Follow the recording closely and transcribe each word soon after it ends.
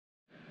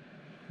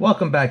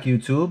Welcome back,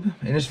 YouTube.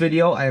 In this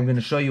video, I am going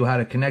to show you how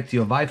to connect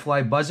your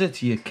ViFly buzzer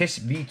to your KISS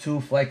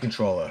V2 flight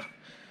controller,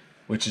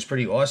 which is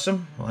pretty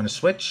awesome. On a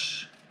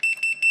switch.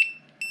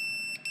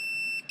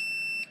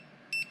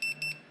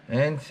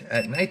 And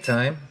at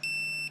nighttime,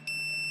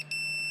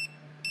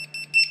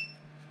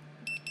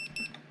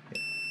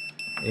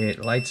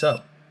 it lights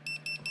up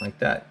like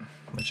that,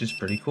 which is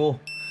pretty cool.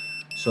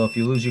 So if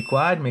you lose your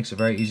quad, it makes it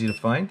very easy to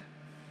find.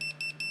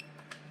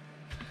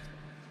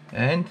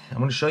 And I'm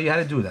going to show you how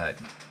to do that.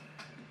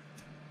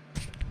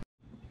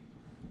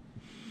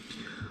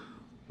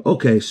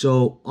 Okay,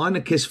 so on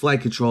the KISS flight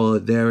controller,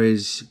 there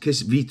is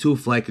KISS V2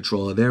 flight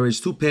controller. There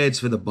is two pads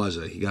for the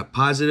buzzer. You got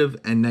positive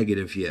and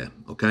negative here,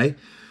 okay?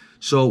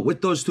 So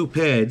with those two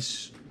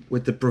pads,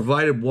 with the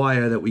provided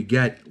wire that we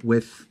get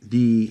with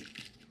the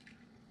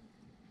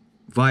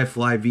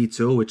ViFly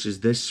V2, which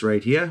is this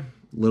right here,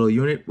 little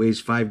unit,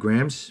 weighs 5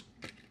 grams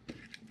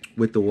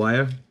with the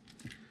wire.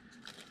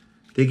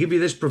 They give you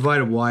this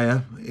provided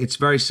wire. It's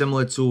very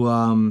similar to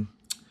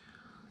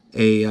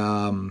a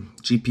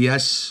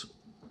GPS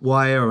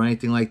wire or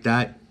anything like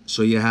that.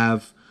 So you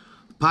have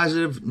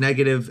positive,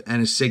 negative,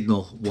 and a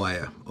signal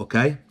wire,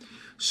 okay?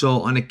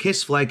 So on a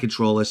KISS flight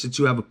controller, since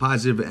you have a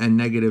positive and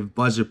negative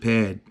buzzer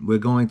pad, we're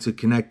going to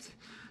connect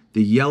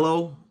the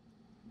yellow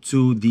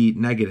to the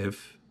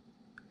negative,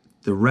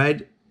 the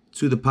red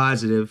to the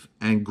positive,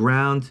 and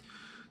ground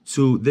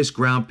to this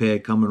ground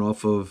pad coming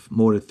off of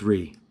motor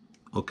 3.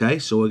 Okay,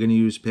 so we're going to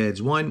use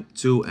pads 1,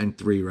 2, and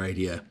 3 right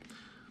here.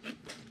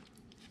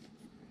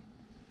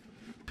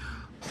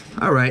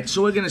 Alright,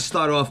 so we're going to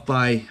start off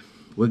by,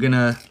 we're going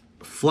to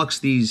flux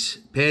these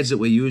pads that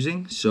we're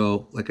using.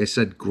 So, like I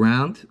said,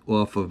 ground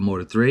off of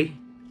motor 3,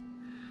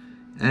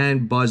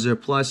 and buzzer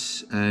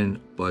plus and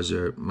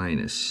buzzer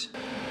minus.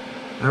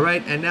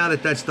 Alright, and now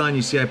that that's done,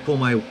 you see I pull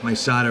my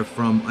solder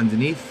from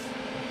underneath.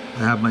 I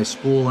have my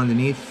spool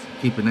underneath.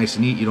 Keep it nice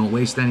and neat, you don't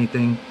waste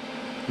anything.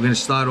 We're going to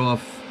start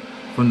off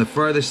from the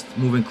furthest,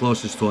 moving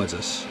closest towards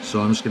us.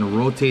 So I'm just going to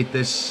rotate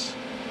this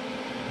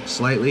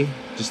slightly,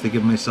 just to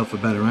give myself a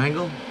better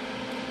angle.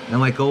 And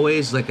like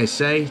always, like I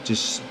say,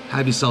 just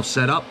have yourself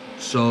set up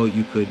so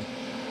you could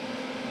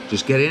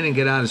just get in and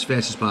get out as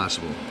fast as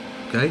possible.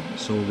 Okay,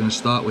 so we're going to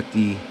start with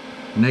the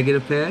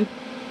negative pad,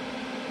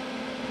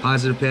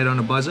 positive pad on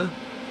the buzzer,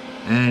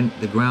 and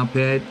the ground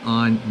pad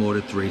on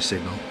motor 3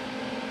 signal.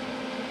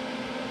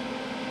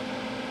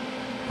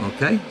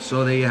 Okay,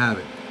 so there you have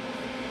it.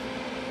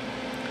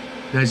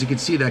 Now, as you can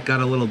see, that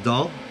got a little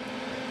dull.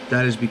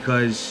 That is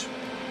because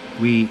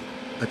we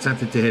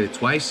attempted to hit it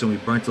twice and we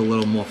burnt a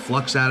little more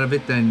flux out of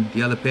it than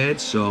the other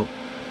pads. So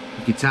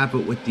you can tap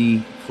it with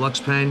the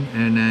flux pen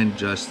and then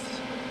just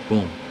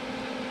boom,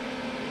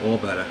 all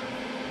better.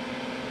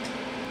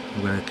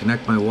 I'm going to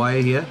connect my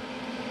wire here,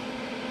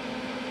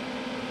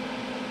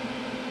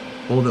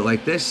 hold it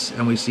like this,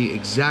 and we see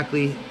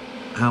exactly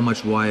how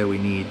much wire we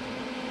need.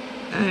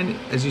 And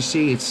as you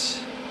see,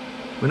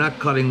 we're not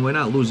cutting, we're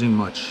not losing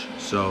much,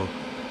 so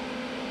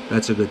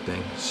that's a good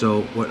thing.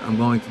 So what I'm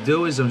going to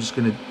do is I'm just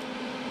going to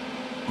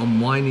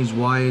unwind these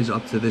wires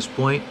up to this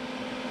point.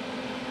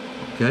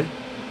 Okay,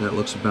 that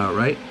looks about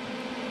right.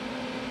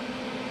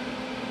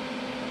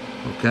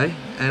 Okay,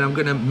 and I'm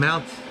going to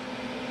mount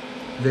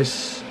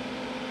this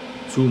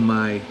to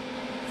my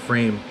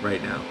frame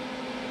right now.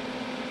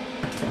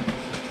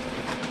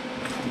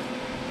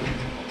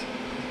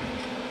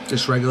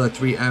 Just regular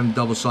 3M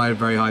double-sided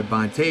very high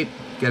bond tape.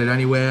 Get it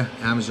anywhere,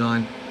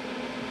 Amazon.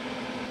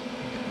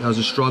 That was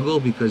a struggle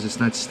because it's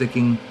not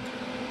sticking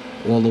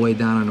all the way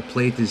down on the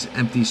plate. There's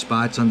empty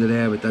spots under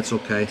there, but that's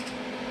okay.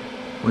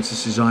 Once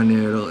this is on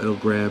there, it'll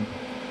grab.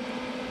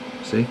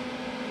 See?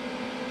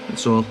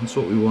 That's all. That's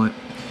what we want.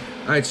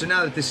 Alright, so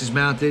now that this is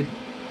mounted,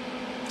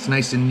 it's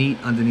nice and neat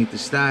underneath the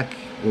stack.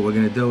 What we're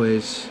going to do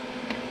is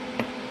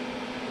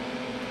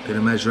going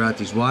to measure out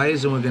these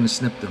wires and we're going to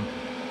snip them.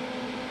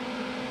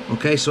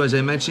 Okay, so as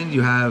I mentioned,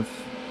 you have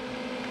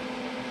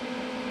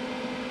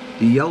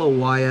the yellow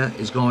wire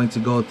is going to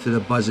go to the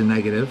buzzer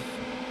negative.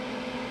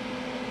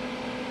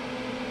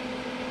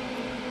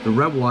 The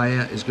red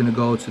wire is going to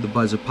go to the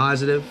buzzer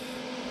positive,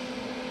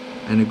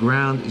 and the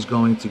ground is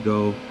going to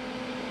go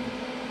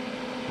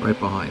right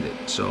behind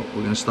it. So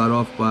we're going to start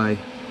off by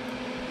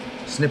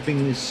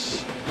snipping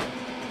these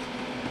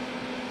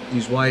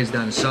wires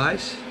down to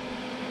size.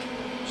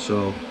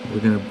 So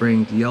we're going to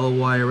bring the yellow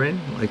wire in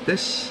like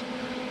this.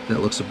 That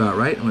looks about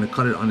right. I'm going to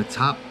cut it on the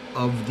top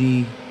of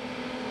the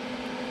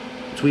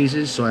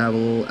tweezers so I have a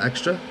little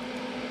extra.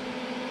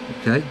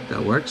 Okay,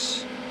 that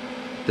works.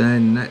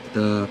 Then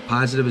the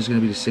positive is going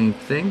to be the same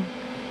thing.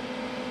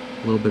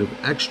 A little bit of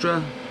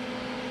extra.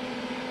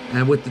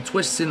 And with the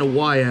twists in the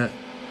wire,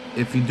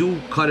 if you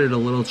do cut it a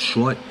little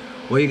short,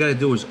 all you got to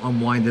do is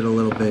unwind it a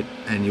little bit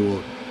and you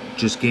will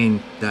just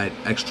gain that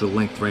extra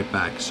length right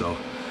back. So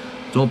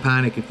don't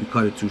panic if you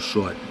cut it too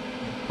short,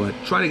 but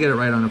try to get it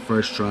right on the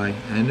first try.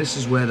 And this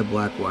is where the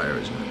black wire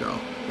is going to go.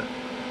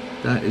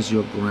 That is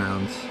your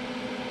ground.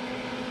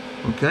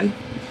 Okay,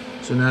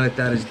 so now that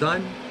that is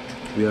done,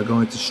 we are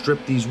going to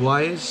strip these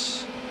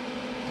wires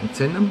and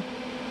tin them.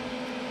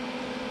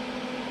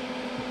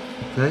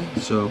 Okay,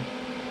 so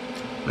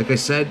like I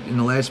said in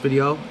the last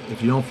video,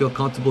 if you don't feel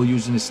comfortable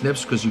using the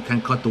snips, because you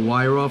can cut the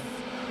wire off,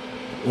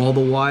 all the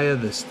wire,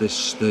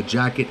 the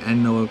jacket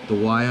and the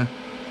wire,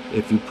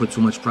 if you put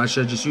too much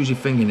pressure, just use your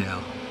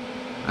fingernail.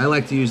 I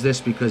like to use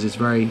this because it's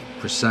very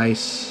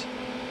precise,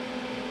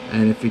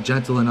 and if you're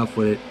gentle enough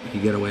with it, you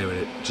can get away with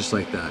it, just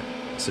like that.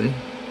 See?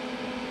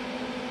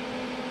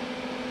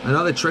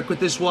 Another trick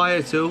with this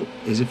wire too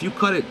is if you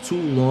cut it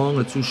too long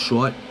or too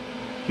short,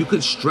 you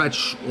could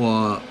stretch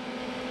or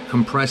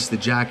compress the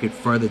jacket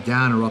further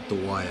down or up the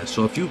wire.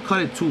 So if you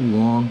cut it too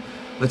long,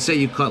 let's say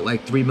you cut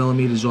like 3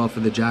 millimeters off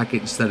of the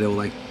jacket instead of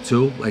like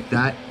 2, like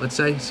that, let's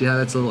say. See how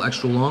that's a little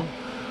extra long?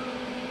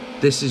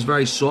 This is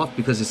very soft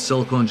because it's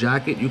silicone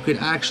jacket. You could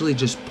actually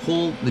just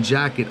pull the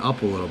jacket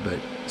up a little bit.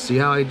 See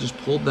how I just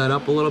pulled that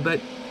up a little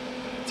bit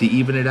to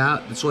even it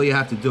out? That's all you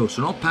have to do.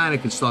 So don't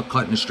panic and start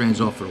cutting the strands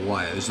off of the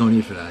wire. There's no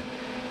need for that.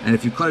 And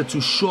if you cut it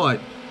too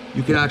short,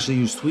 you could actually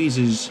use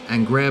tweezers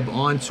and grab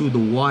onto the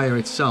wire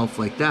itself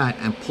like that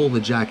and pull the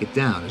jacket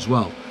down as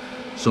well.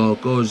 So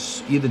it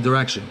goes either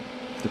direction,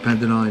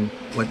 depending on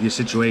what your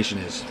situation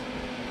is.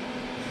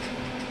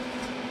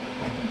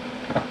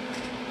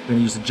 I'm going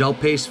to use the gel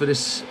paste for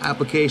this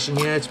application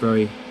here. It's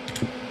very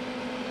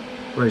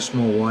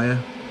small wire.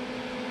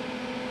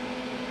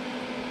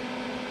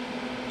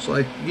 So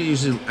like you can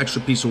use an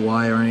extra piece of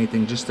wire or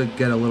anything just to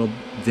get a little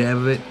dab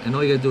of it. And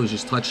all you got to do is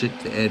just touch it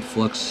to add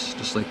flux,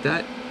 just like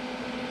that.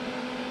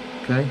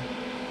 Okay.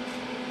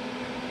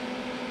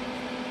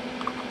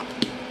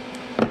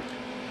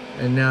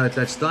 And now that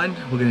that's done,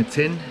 we're going to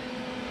tin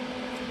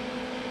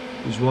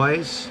these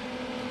wires.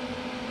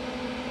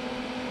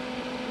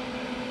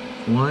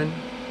 1,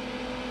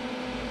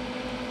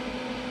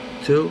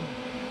 2,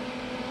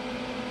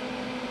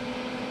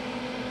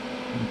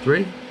 and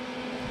 3.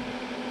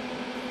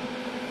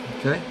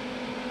 Okay.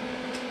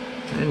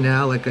 And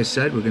now, like I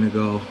said, we're going to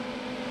go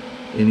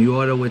in the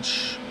order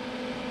which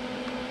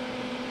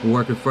we're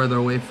working further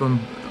away from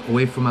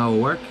our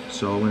work.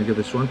 So I'm going to give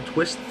this one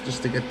twist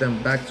just to get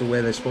them back to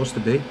where they're supposed to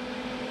be.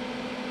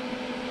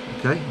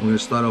 Okay, we're going to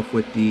start off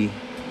with the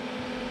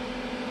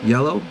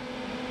yellow.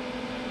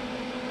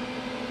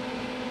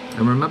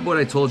 And remember what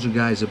I told you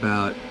guys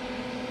about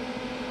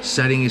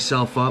setting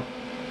yourself up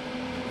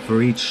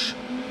for each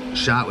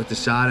shot with the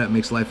solder. It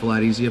makes life a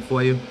lot easier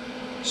for you.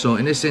 So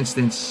in this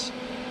instance,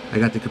 I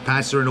got the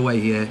capacitor in the way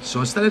here. So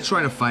instead of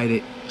trying to fight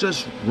it,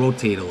 just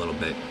rotate a little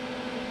bit.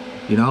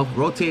 You know,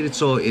 rotate it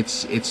so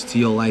it's to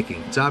your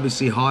liking. It's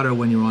obviously harder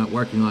when you're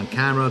working on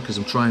camera because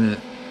I'm trying to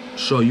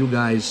show you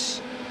guys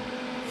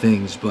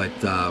things. But,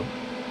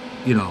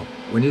 you know,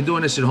 when you're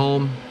doing this at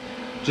home,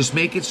 just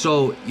make it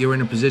so you're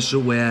in a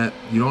position where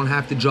you don't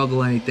have to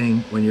juggle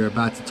anything when you're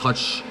about to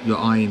touch your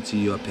iron to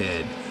your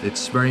pad.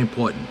 It's very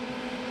important.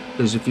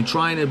 Because if you're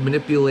trying to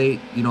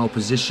manipulate, you know,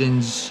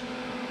 positions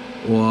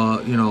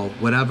or, you know,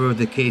 whatever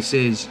the case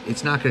is,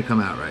 it's not going to come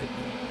out right.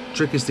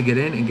 Trick is to get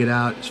in and get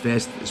out as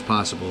fast as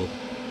possible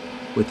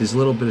with as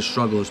little bit of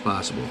struggle as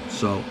possible.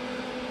 So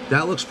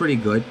that looks pretty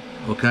good.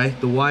 Okay,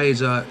 the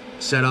wires are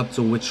set up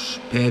to which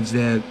pads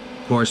their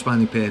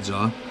corresponding pads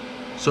are.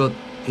 So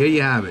here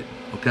you have it.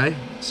 Okay,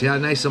 see how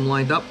nice I'm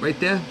lined up right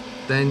there?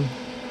 Then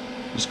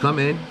just come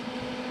in.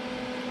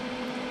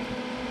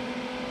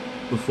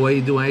 Before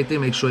you do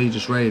anything, make sure you're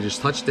just ready to just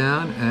touch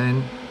down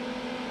and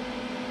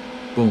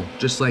boom,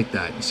 just like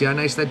that. You see how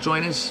nice that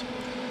joint is?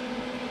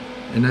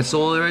 And that's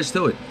all there is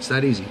to it. It's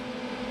that easy.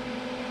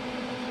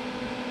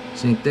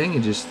 Same thing, you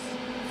just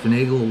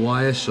finagle the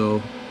wire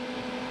so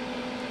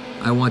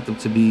I want them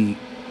to be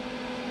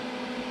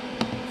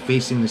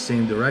facing the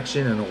same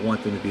direction. I don't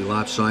want them to be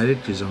lopsided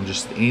because I'm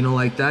just anal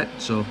like that.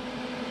 So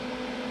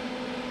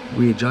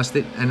readjust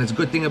it. And it's a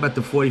good thing about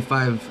the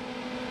 45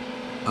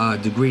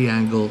 degree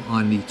angle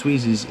on the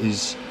tweezers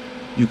is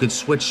you could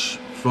switch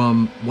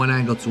from one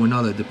angle to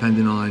another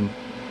depending on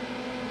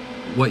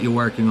what you're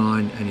working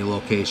on and your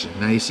location.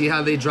 Now you see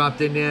how they dropped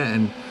in there,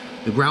 and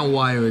the ground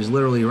wire is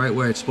literally right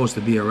where it's supposed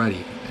to be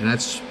already, and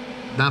that's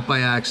not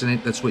by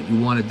accident. That's what you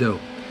want to do.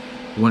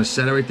 You want to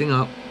set everything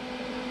up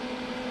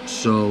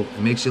so it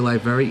makes your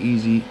life very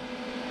easy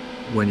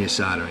when you're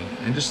soldering,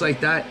 and just like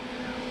that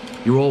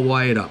you're all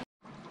wired up.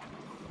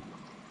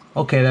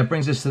 Okay, that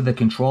brings us to the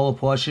controller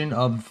portion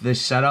of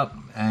this setup.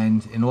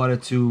 And in order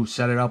to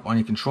set it up on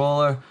your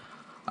controller,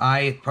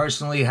 I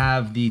personally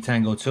have the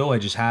Tango 2. I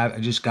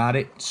just got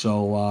it,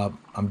 so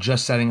I'm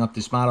just setting up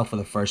this model for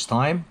the first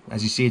time.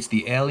 As you see, it's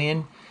the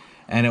Alien,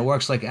 and it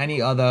works like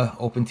any other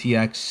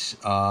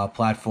OpenTX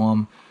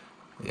platform.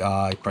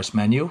 You press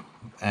menu,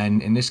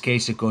 and in this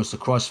case it goes to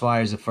Crossfire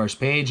as the first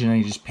page, and then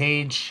you just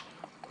page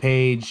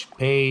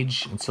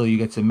until you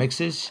get to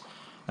mixes.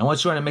 And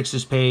once you're on the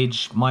mixes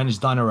page, mine is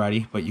done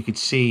already, but you could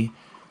see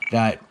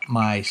that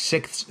my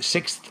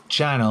sixth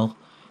channel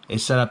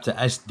is set up to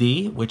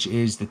SD, which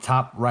is the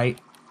top right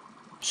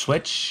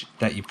switch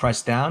that you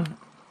press down,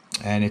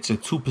 and it's a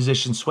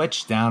 2-position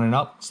switch, down and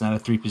up. It's not a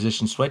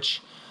 3-position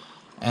switch.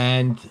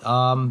 And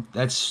I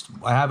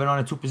have it on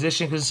a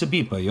 2-position because it's a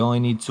beeper. You only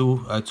need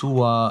two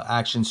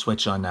action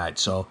switch on that.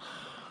 So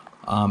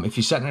If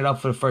you're setting it up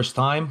for the first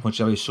time,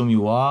 which I assume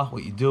you are,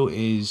 what you do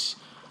is,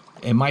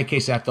 in my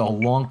case, I have to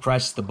long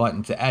press the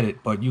button to edit,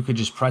 but you could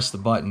just press the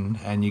button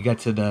and you get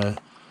to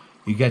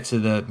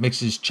the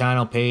mixes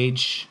channel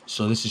page.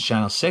 So this is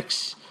channel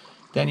 6.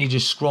 Then you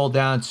just scroll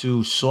down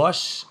to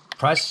source,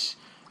 press,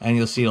 and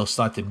you'll see it'll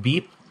start to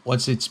beep.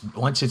 Once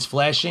it's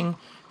flashing,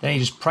 then you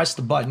just press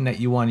the button that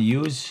you want to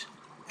use,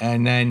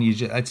 and then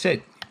that's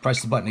it.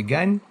 Press the button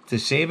again to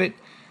save it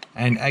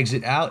and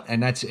exit out,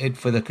 and that's it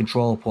for the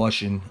controller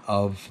portion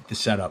of the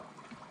setup.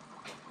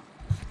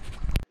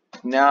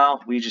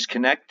 Now we just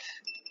connect.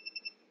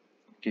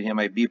 You can hear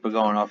my beeper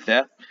going off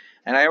there.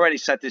 And I already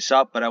set this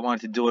up, but I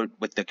wanted to do it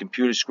with the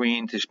computer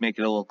screen to make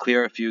it a little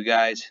clearer for you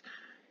guys.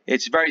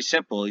 It's very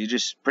simple. You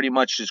just pretty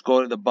much just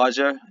go to the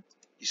buzzer,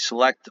 you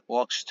select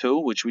aux 2,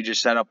 which we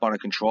just set up on a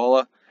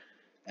controller.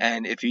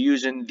 And if you're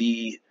using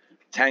the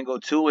Tango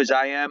 2 as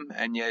I am,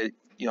 and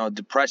you're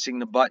depressing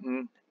the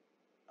button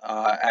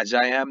as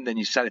I am, then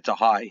you set it to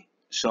high.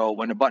 So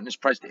when the button is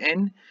pressed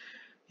in,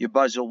 your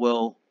buzzer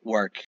will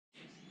work.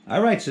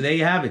 Alright, so there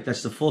you have it.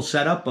 That's the full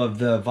setup of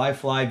the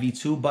ViFly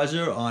V2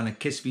 buzzer on a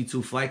KISS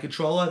V2 flight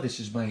controller. This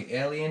is my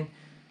Alien,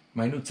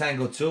 my new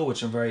Tango 2,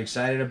 which I'm very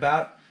excited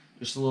about.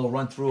 Just a little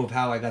run through of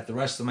how I got the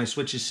rest of my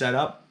switches set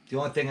up. The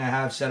only thing I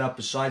have set up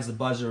besides the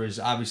buzzer is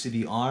obviously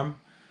the arm.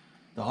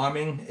 The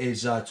arming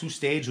is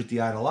 2-stage with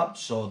the idle up.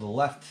 So the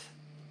left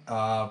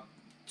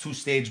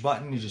 2-stage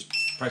button, you just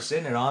press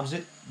in, it arms it.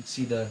 You can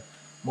see the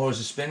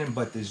motors are spinning,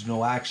 but there's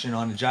no action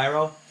on the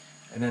gyro.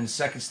 And then the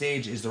second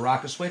stage is the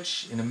rocker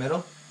switch in the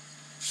middle,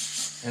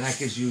 and that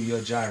gives you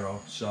your gyro.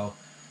 So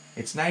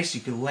it's nice.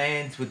 You can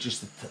land with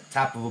just the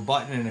tap of a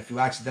button, and if you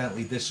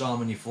accidentally disarm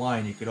when you're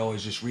flying, you could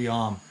always just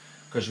rearm,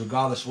 because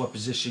regardless of what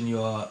position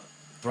your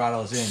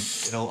throttle is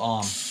in, it'll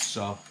arm.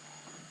 So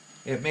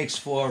it makes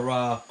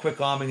for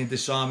quick arming and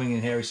disarming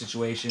in hairy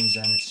situations,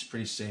 and it's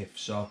pretty safe.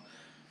 So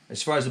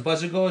as far as the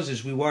buzzer goes,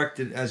 as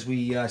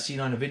we seen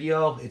on the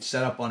video, it's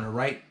set up on the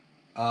right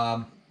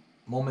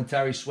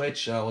momentary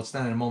switch. Well, it's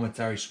not a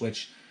momentary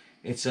switch.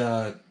 It's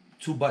a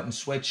 2-button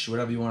switch,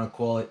 whatever you want to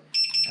call it.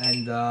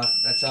 And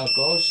that's how it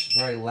goes.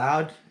 Very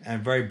loud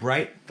and very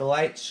bright, the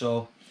light.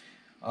 So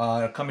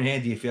it'll come in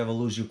handy if you ever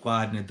lose your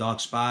quad in a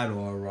dark spot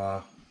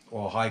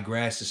or high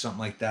grass or something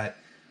like that.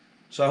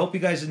 So I hope you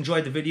guys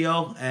enjoyed the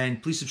video,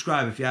 and please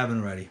subscribe if you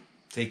haven't already.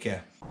 Take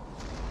care.